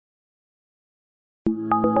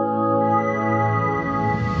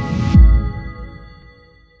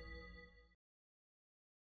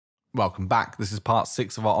Welcome back. This is part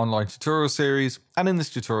 6 of our online tutorial series, and in this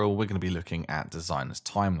tutorial we're going to be looking at Designer's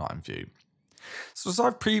timeline view. So as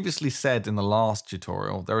I've previously said in the last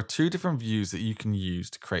tutorial, there are two different views that you can use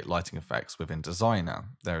to create lighting effects within Designer.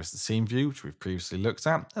 There is the scene view, which we've previously looked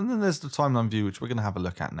at, and then there's the timeline view, which we're going to have a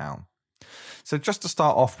look at now. So just to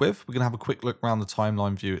start off with, we're going to have a quick look around the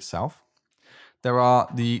timeline view itself. There are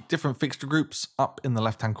the different fixture groups up in the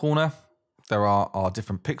left-hand corner. There are our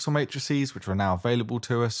different pixel matrices, which are now available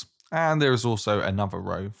to us. And there is also another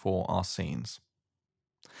row for our scenes.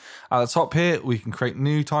 At the top here, we can create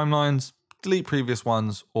new timelines, delete previous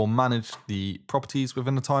ones, or manage the properties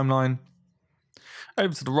within the timeline.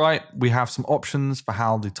 Over to the right, we have some options for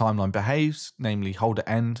how the timeline behaves, namely hold at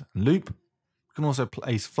end and loop. We can also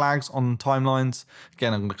place flags on timelines.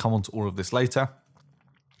 Again, I'm going to come on to all of this later.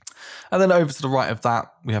 And then over to the right of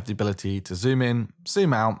that, we have the ability to zoom in,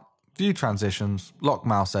 zoom out, view transitions, lock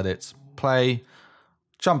mouse edits, play,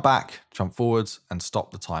 jump back, jump forwards, and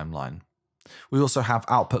stop the timeline. We also have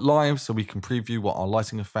output live, so we can preview what our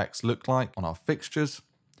lighting effects look like on our fixtures.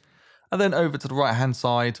 And then over to the right hand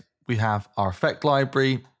side, we have our effect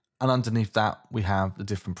library, and underneath that, we have the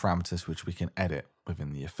different parameters which we can edit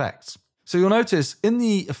within the effects. So you'll notice in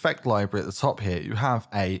the effect library at the top here, you have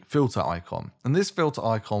a filter icon, and this filter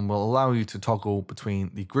icon will allow you to toggle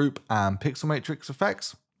between the group and pixel matrix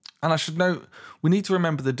effects. And I should note, we need to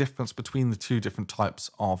remember the difference between the two different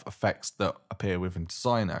types of effects that appear within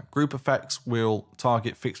Designer. Group effects will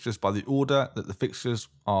target fixtures by the order that the fixtures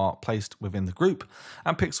are placed within the group,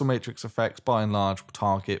 and pixel matrix effects, by and large, will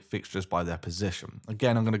target fixtures by their position.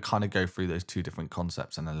 Again, I'm going to kind of go through those two different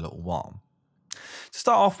concepts in a little while. To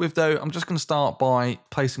start off with, though, I'm just going to start by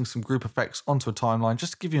placing some group effects onto a timeline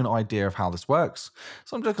just to give you an idea of how this works.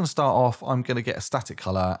 So I'm just going to start off, I'm going to get a static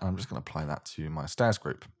color, and I'm just going to apply that to my stairs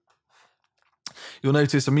group. You'll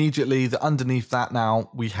notice immediately that underneath that now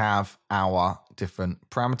we have our different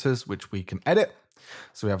parameters which we can edit.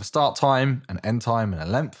 So we have a start time, an end time, and a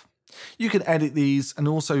length. You can edit these, and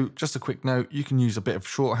also just a quick note, you can use a bit of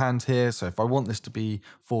shorthand here. So if I want this to be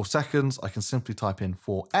 4 seconds, I can simply type in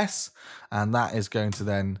 4S, and that is going to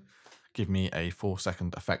then give me a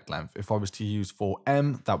 4-second effect length. If I was to use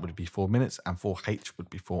 4M, that would be 4 minutes, and 4H would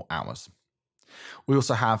be 4 hours. We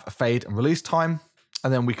also have a fade and release time.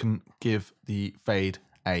 And then we can give the fade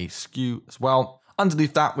a skew as well.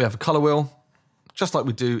 Underneath that, we have a color wheel, just like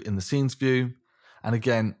we do in the scenes view. And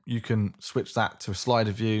again, you can switch that to a slider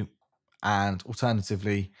view. And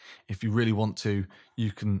alternatively, if you really want to,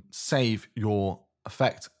 you can save your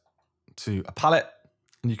effect to a palette,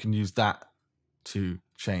 and you can use that to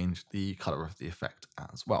change the color of the effect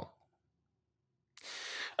as well.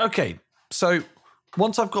 Okay, so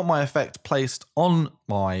once I've got my effect placed on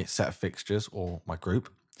my set of fixtures or my group,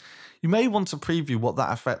 you may want to preview what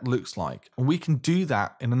that effect looks like. And we can do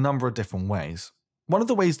that in a number of different ways. One of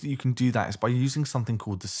the ways that you can do that is by using something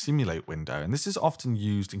called the simulate window. And this is often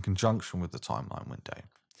used in conjunction with the timeline window.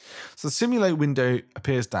 So the simulate window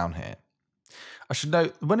appears down here. I should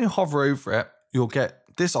note when you hover over it, you'll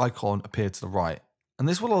get this icon appear to the right. And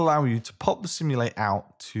this will allow you to pop the simulate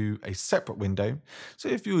out to a separate window. So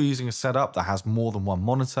if you're using a setup that has more than one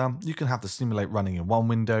monitor, you can have the simulate running in one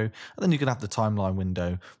window, and then you can have the timeline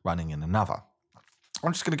window running in another.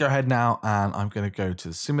 I'm just going to go ahead now, and I'm going to go to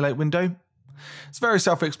the simulate window. It's very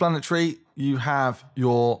self-explanatory. You have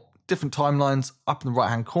your different timelines up in the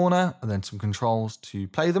right-hand corner, and then some controls to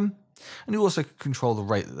play them. And you also control the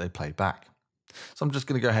rate that they play back. So I'm just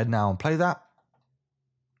going to go ahead now and play that.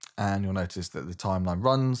 And you'll notice that the timeline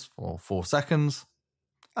runs for 4 seconds,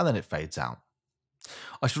 and then it fades out.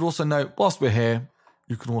 I should also note, whilst we're here,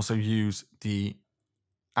 you can also use the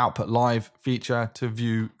output live feature to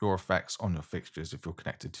view your effects on your fixtures if you're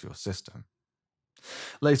connected to your system.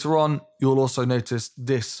 Later on, you'll also notice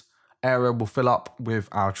this area will fill up with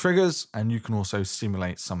our triggers, and you can also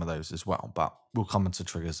simulate some of those as well, but we'll come into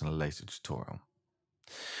triggers in a later tutorial.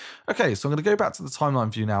 Okay, so I'm going to go back to the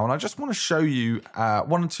timeline view now, and I just want to show you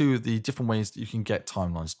one or two of the different ways that you can get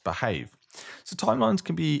timelines to behave. So timelines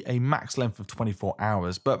can be a max length of 24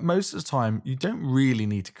 hours, but most of the time you don't really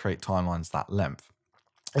need to create timelines that length.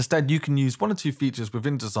 Instead, you can use one or two features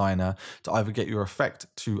within Designer to either get your effect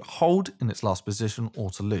to hold in its last position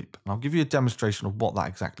or to loop. And I'll give you a demonstration of what that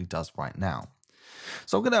exactly does right now.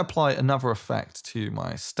 So I'm going to apply another effect to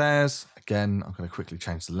my stairs. Again, I'm going to quickly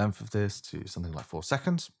change the length of this to something like 4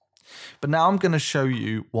 seconds. But now I'm going to show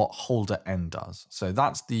you what hold at end does. So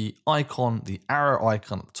that's the icon, the arrow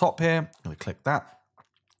icon at the top here. I'm going to click that.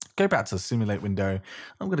 Go back to the simulate window.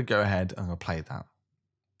 I'm going to go ahead and I'm going to play that.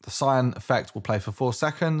 The cyan effect will play for 4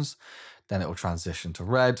 seconds. Then it will transition to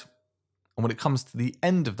red. And when it comes to the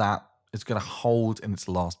end of that, it's going to hold in its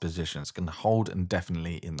last position. It's going to hold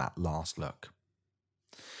indefinitely in that last look.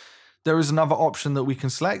 There is another option that we can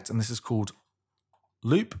select, and this is called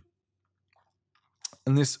loop.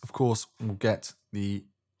 And this, of course, will get the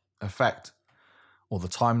effect, or the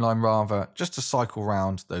timeline rather, just to cycle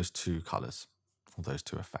around those two colors, or those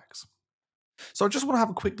two effects. So I just want to have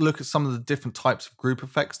a quick look at some of the different types of group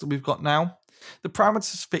effects that we've got now. The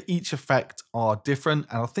parameters for each effect are different,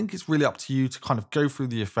 and I think it's really up to you to kind of go through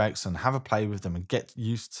the effects and have a play with them and get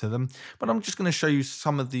used to them. But I'm just going to show you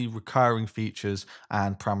some of the recurring features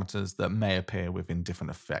and parameters that may appear within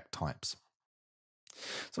different effect types.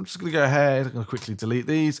 So I'm just going to go ahead, I'm going to quickly delete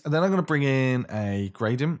these, and then I'm going to bring in a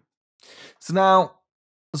gradient. So now,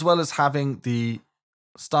 as well as having the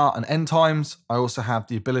start and end times, I also have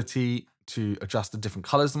the ability to adjust the different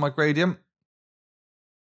colors of my gradient.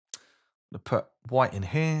 I'm going to put white in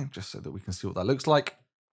here just so that we can see what that looks like.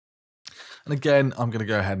 And again, I'm going to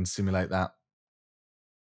go ahead and simulate that.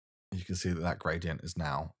 You can see that that gradient has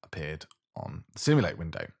now appeared on the simulate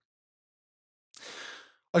window.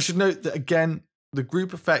 I should note that again, the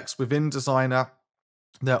group effects within Designer,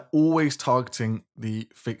 they're always targeting the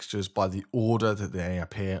fixtures by the order that they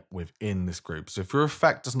appear within this group. So if your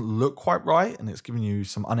effect doesn't look quite right and it's giving you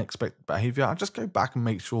some unexpected behavior, I'll just go back and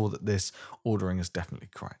make sure that this ordering is definitely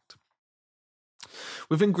correct.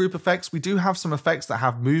 Within group effects, we do have some effects that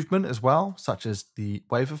have movement as well, such as the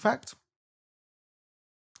wave effect.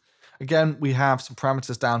 Again, we have some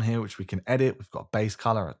parameters down here which we can edit. We've got a base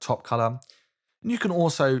color, a top color. And you can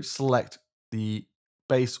also select the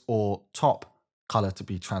base or top color to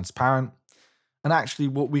be transparent. And actually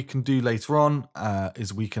what we can do later on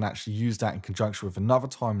is we can actually use that in conjunction with another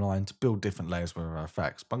timeline to build different layers with our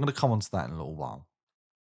effects. But I'm going to come on to that in a little while.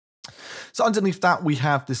 So underneath that, we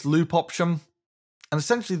have this loop option. And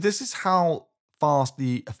essentially this is how fast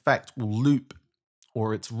the effect will loop,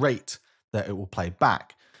 or its rate that it will play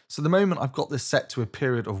back. So the moment I've got this set to a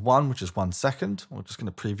period of 1, which is 1 second, we're just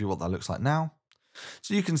going to preview what that looks like now.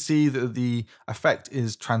 So you can see that the effect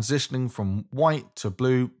is transitioning from white to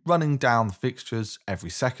blue, running down the fixtures every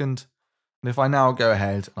second. And if I now go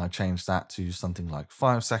ahead and I change that to something like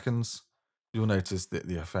 5 seconds, you'll notice that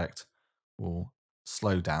the effect will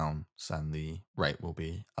slow down and the rate will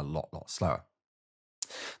be a lot slower.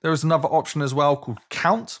 There is another option as well called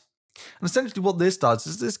count. And essentially what this does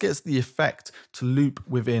is this gets the effect to loop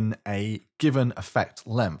within a given effect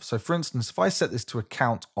length. So for instance, if I set this to a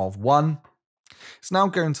count of 1, it's now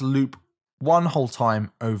going to loop one whole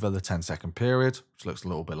time over the 10-second period, which looks a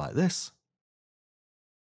little bit like this.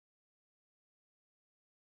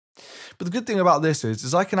 But the good thing about this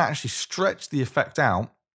is I can actually stretch the effect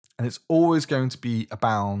out, and it's always going to be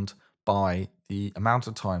bound by the amount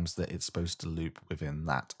of times that it's supposed to loop within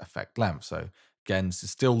that effect length. So again, this is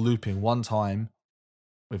still looping one time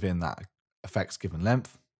within that effect's given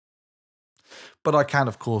length. But I can,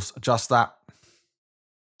 of course, adjust that.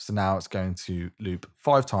 So now it's going to loop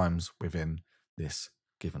 5 times within this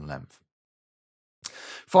given length.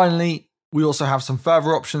 Finally, we also have some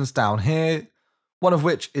further options down here, one of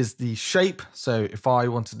which is the shape. So if I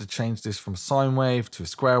wanted to change this from a sine wave to a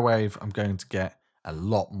square wave, I'm going to get a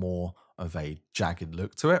lot more of a jagged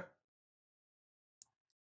look to it.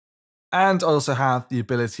 And I also have the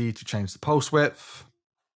ability to change the pulse width.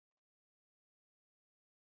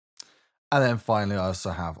 And then finally, I also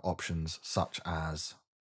have options such as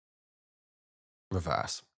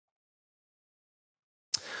reverse.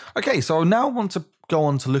 Okay, so I now want to go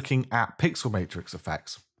on to looking at pixel matrix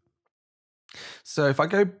effects. So if I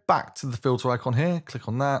go back to the filter icon here, click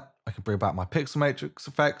on that, I can bring back my pixel matrix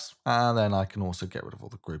effects, and then I can also get rid of all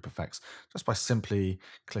the group effects just by simply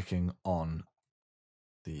clicking on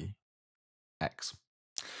the X.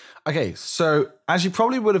 Okay, so as you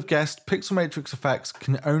probably would have guessed, pixel matrix effects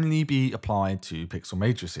can only be applied to pixel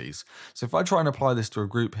matrices. So if I try and apply this to a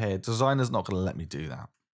group here, Designer's not going to let me do that.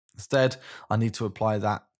 Instead, I need to apply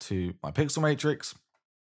that to my pixel matrix.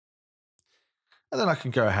 And then I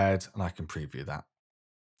can go ahead and I can preview that.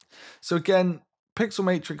 So again, pixel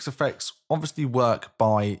matrix effects obviously work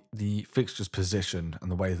by the fixture's position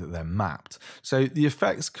and the way that they're mapped. So the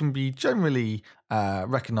effects can be generally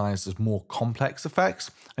recognized as more complex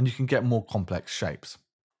effects, and you can get more complex shapes.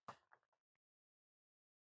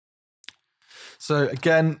 So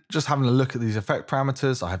again, just having a look at these effect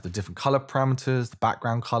parameters, I have the different color parameters, the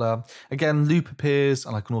background color. Again, loop appears,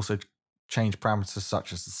 and I can also change parameters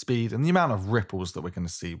such as the speed and the amount of ripples that we're going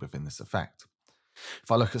to see within this effect.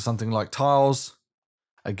 If I look at something like tiles,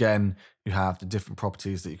 again, you have the different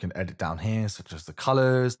properties that you can edit down here, such as the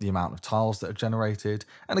colors, the amount of tiles that are generated.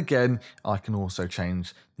 And again, I can also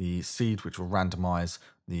change the seed, which will randomize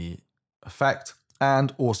the effect,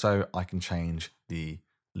 And also I can change the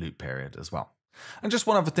loop period as well. And just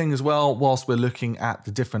one other thing as well, whilst we're looking at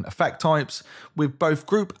the different effect types, with both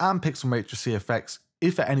group and pixel matrix effects,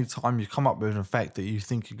 if at any time you come up with an effect that you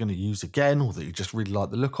think you're going to use again or that you just really like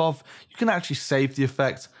the look of, you can actually save the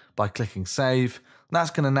effect by clicking save. That's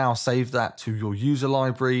going to now save that to your user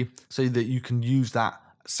library so that you can use that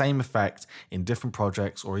same effect in different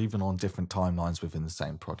projects or even on different timelines within the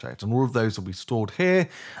same project. And all of those will be stored here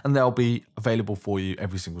and they'll be available for you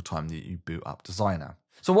every single time that you boot up Designer.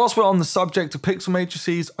 So whilst we're on the subject of pixel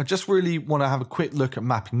matrices, I just really want to have a quick look at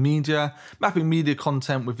mapping media. Mapping media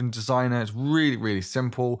content within Designer is really, really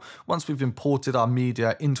simple. Once we've imported our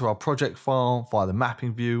media into our project file via the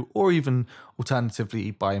mapping view, or even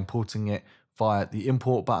alternatively by importing it via the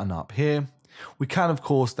import button up here, we can of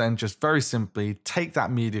course then just very simply take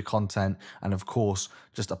that media content and of course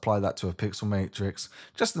just apply that to a pixel matrix,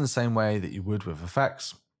 just in the same way that you would with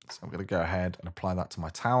effects. So I'm going to go ahead and apply that to my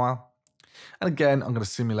tower. And again, I'm going to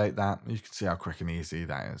simulate that. You can see how quick and easy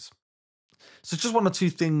that is. So just one or two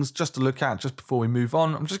things just to look at just before we move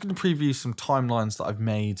on. I'm just going to preview some timelines that I've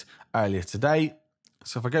made earlier today.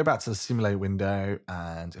 So if I go back to the simulate window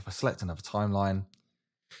and if I select another timeline,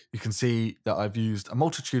 you can see that I've used a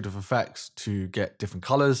multitude of effects to get different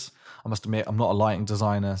colors. I must admit, I'm not a lighting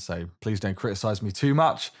designer, so please don't criticize me too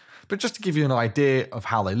much. But just to give you an idea of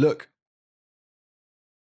how they look,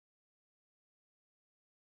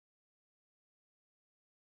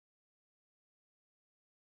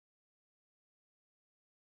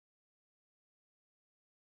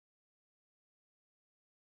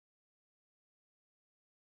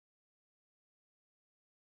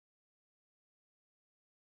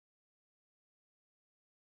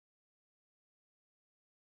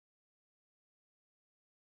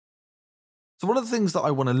 so one of the things that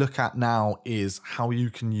I want to look at now is how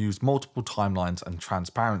you can use multiple timelines and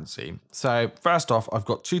transparency. So first off, I've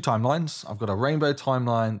got two timelines. I've got a rainbow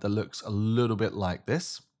timeline that looks a little bit like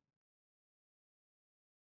this.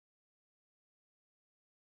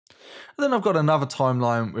 And then I've got another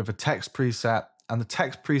timeline with a text preset, and the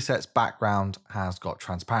text preset's background has got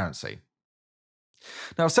transparency.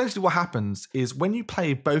 Now, essentially what happens is when you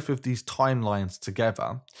play both of these timelines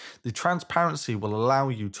together, the transparency will allow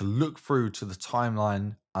you to look through to the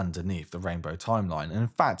timeline underneath, the rainbow timeline. And in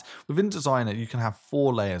fact, within Designer, you can have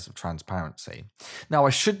 4 layers of transparency. Now,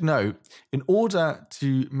 I should note, in order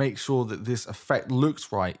to make sure that this effect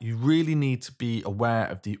looks right, you really need to be aware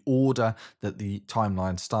of the order that the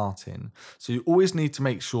timelines start in. So you always need to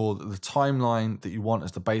make sure that the timeline that you want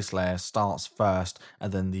as the base layer starts first,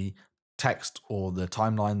 and then the text or the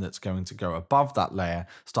timeline that's going to go above that layer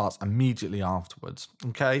starts immediately afterwards.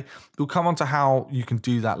 Okay, we'll come on to how you can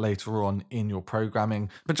do that later on in your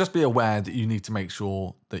programming, but just be aware that you need to make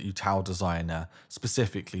sure that you tell Designer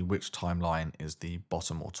specifically which timeline is the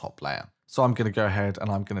bottom or top layer. So I'm going to go ahead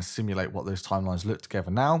and I'm going to simulate what those timelines look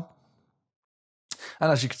together now.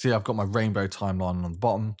 And as you can see, I've got my rainbow timeline on the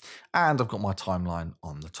bottom and I've got my timeline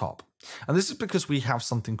on the top. And this is because we have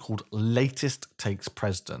something called latest takes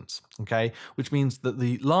precedence, okay? Which means that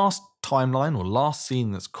the last timeline or last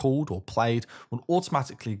scene that's called or played will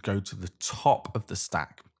automatically go to the top of the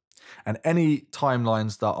stack. And any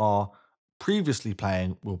timelines that are previously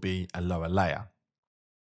playing will be a lower layer.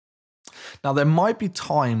 Now, there might be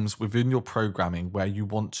times within your programming where you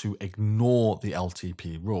want to ignore the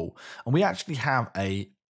LTP rule, and we actually have a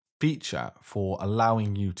feature for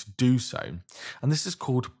allowing you to do so, and this is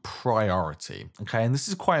called priority. Okay, and this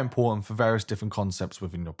is quite important for various different concepts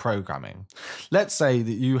within your programming. Let's say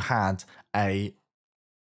that you had a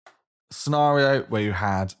scenario where you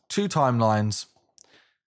had 2 timelines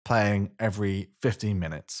playing every 15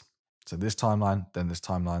 minutes. So this timeline, then this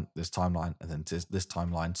timeline, and then this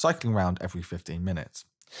timeline, cycling around every 15 minutes.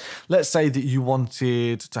 Let's say that you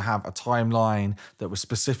wanted to have a timeline that was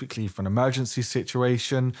specifically for an emergency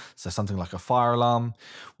situation, so something like a fire alarm.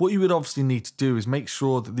 What you would obviously need to do is make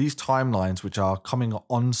sure that these timelines, which are coming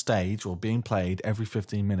on stage or being played every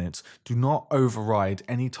 15 minutes, do not override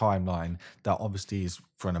any timeline that obviously is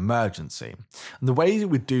for an emergency. And the way you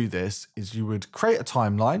would do this is you would create a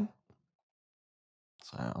timeline.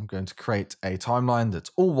 So I'm going to create a timeline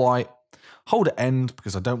that's all white, hold at end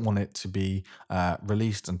because I don't want it to be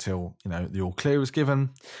released until the all clear is given.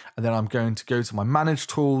 And then I'm going to go to my manage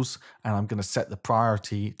tools and I'm going to set the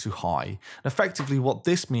priority to high. And effectively what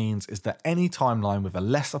this means is that any timeline with a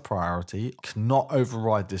lesser priority cannot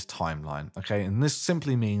override this timeline. Okay, and this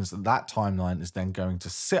simply means that that timeline is then going to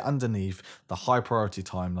sit underneath the high priority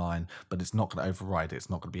timeline, but it's not going to override it. It's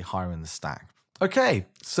not going to be higher in the stack. Okay,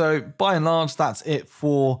 so by and large, that's it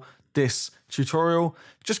for this tutorial,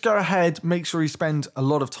 just go ahead, make sure you spend a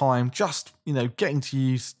lot of time just, getting to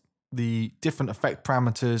use the different effect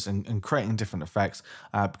parameters and creating different effects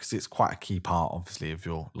because it's quite a key part, obviously, of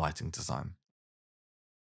your lighting design.